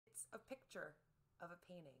a picture of a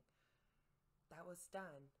painting that was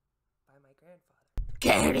done by my grandfather.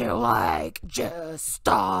 Can you, like, just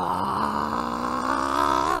stop?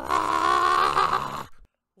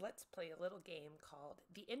 Let's play a little game called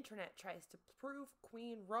The Internet Tries to Prove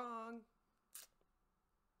Queen Wrong.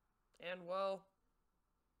 And, well,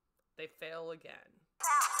 they fail again.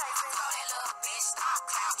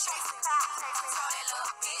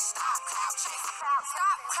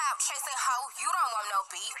 Stop clout chasing hoe, you don't want no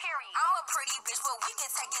beef. Period. I'm a pretty bitch, but we can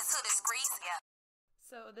take it to the streets. Yeah.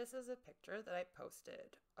 So this is a picture that I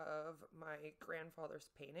posted of my grandfather's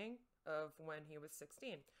painting of when he was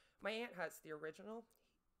 16. My aunt has the original.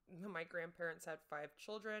 My grandparents had 5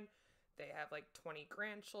 children. They have like 20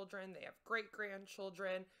 grandchildren. They have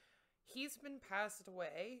great-grandchildren. He's been passed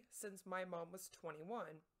away since my mom was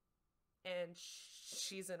 21. And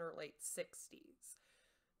she's in her late 60s.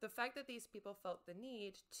 The fact that these people felt the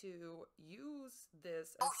need to use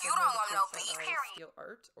this as you don't want no beef, I period. steal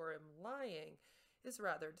art or am lying is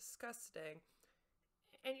rather disgusting.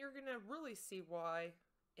 And you're going to really see why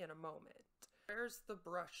in a moment. There's the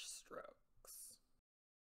brush strokes.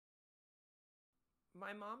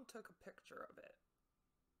 My mom took a picture of it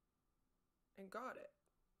and got it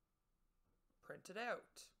printed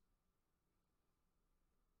out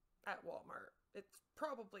at Walmart. It's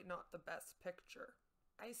probably not the best picture.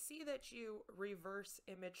 I see that you reverse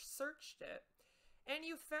image searched it and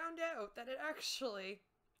you found out that it actually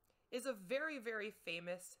is a very, very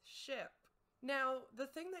famous ship. Now, the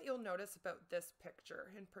thing that you'll notice about this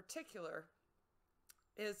picture in particular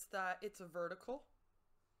is that it's a vertical.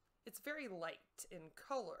 It's very light in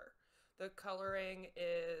color. The coloring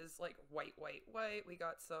is like white, white, white. We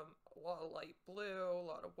got a lot of light blue, a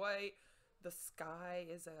lot of white. The sky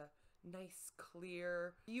is a nice,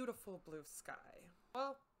 clear, beautiful blue sky.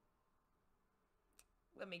 Well,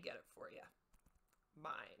 let me get it for you.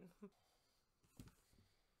 Mine.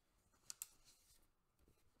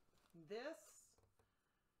 This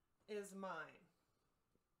is mine.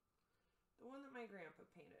 The one that my grandpa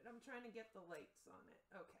painted. I'm trying to get the lights on it.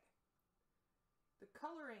 Okay. The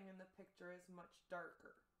coloring in the picture is much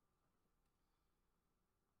darker.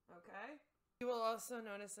 Okay? You will also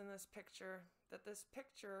notice in this picture that this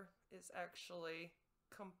picture is actually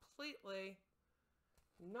completely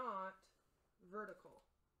not vertical.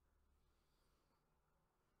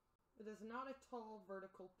 It is not a tall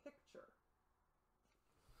vertical picture.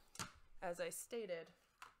 As I stated,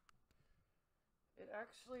 it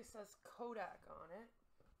actually says Kodak on it.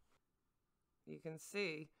 You can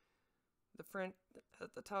see the print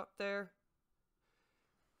at the top there.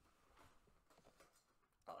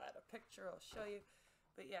 I'll add a picture, I'll show you.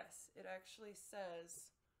 But yes, it actually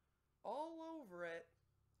says all over it,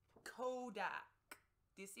 Kodak.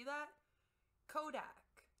 Do you see that? Kodak.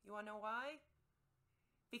 You want to know why?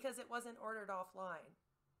 Because it wasn't ordered offline.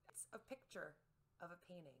 It's a picture of a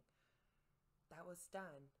painting that was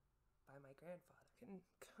done by my grandfather. You can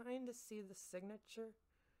kind of see the signature.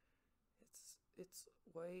 It's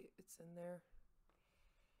white, it's in there.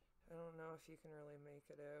 I don't know if you can really make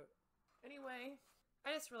it out. Anyway,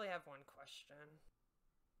 I just really have one question.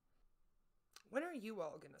 When are you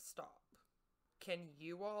all gonna stop? Can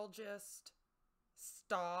you all just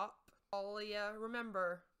stop? All of ya,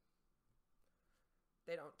 remember,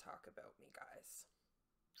 they don't talk about me, guys.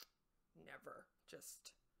 Never.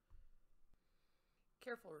 Just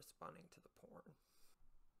careful responding to the porn.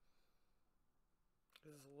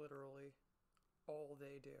 This is literally all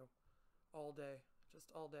they do. All day.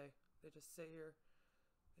 Just all day. They just sit here.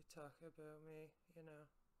 They talk about me, you know.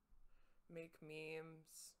 Make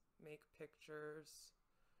memes. Make pictures.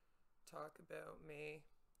 Talk about me.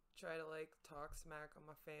 Try to, like, talk smack on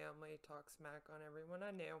my family. Talk smack on everyone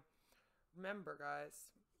I knew. Remember,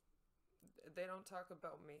 guys, they don't talk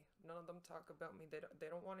about me. None of them talk about me. They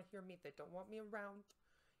don't want to hear me. They don't want me around.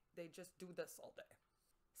 They just do this all day.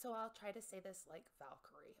 So I'll try to say this like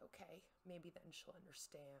Valkyrie, okay? Maybe then she'll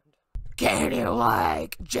understand. Can you,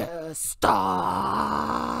 like, just stop?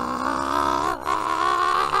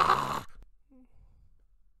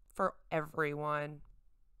 For everyone.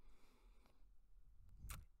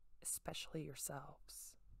 Especially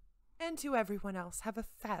yourselves. And to everyone else, have a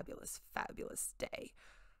fabulous, fabulous day.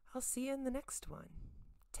 I'll see you in the next one.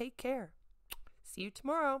 Take care. See you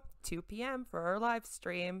tomorrow, 2 p.m. for our live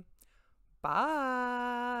stream.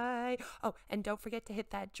 Bye. Oh, and don't forget to hit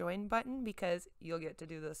that join button because you'll get to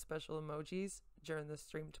do the special emojis during the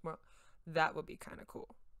stream tomorrow. That would be kind of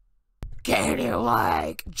cool. Can you,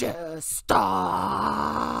 like, just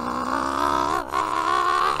stop?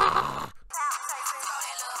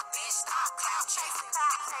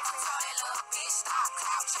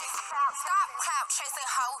 Stop clout chasing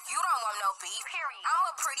hoe. you don't want no beef. Period. I'm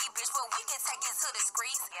a pretty bitch, but we can take it to the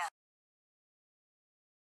streets. Yeah.